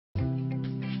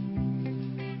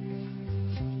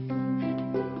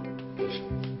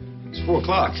It's 4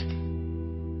 o'clock.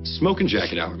 Smoking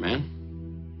jacket hour, man.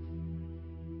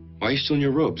 Why are you still in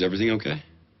your robes? Everything okay?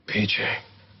 PJ.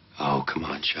 Oh, come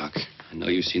on, Chuck. I know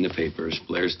you've seen the papers.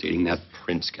 Blair's dating that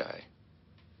Prince guy.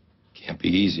 Can't be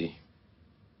easy.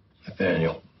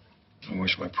 Nathaniel, I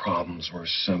wish my problems were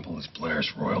as simple as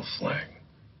Blair's royal flang.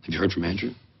 Have you heard from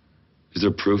Andrew? Is there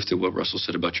proof that what Russell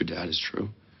said about your dad is true?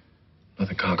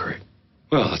 Nothing concrete.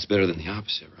 Well, that's better than the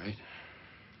opposite, right?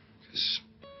 Because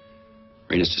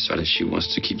Raina's decided she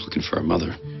wants to keep looking for her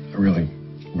mother. I really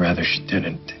rather she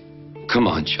didn't. Come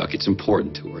on, Chuck. It's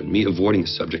important to her, and me avoiding the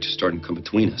subject is starting to come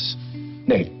between us.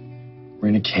 Nate,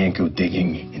 Raina can't go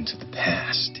digging into the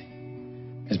past.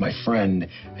 As my friend,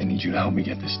 I need you to help me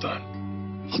get this done.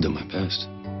 I'll do my best.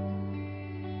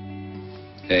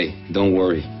 Hey, don't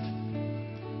worry.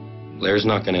 Blair's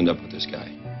not going to end up with this guy.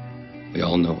 We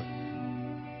all know it.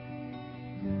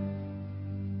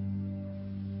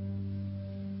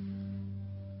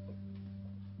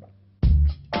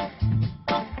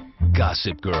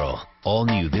 Gossip Girl, all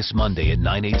new this Monday at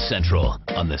 9/8 Central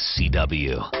on the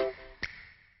CW.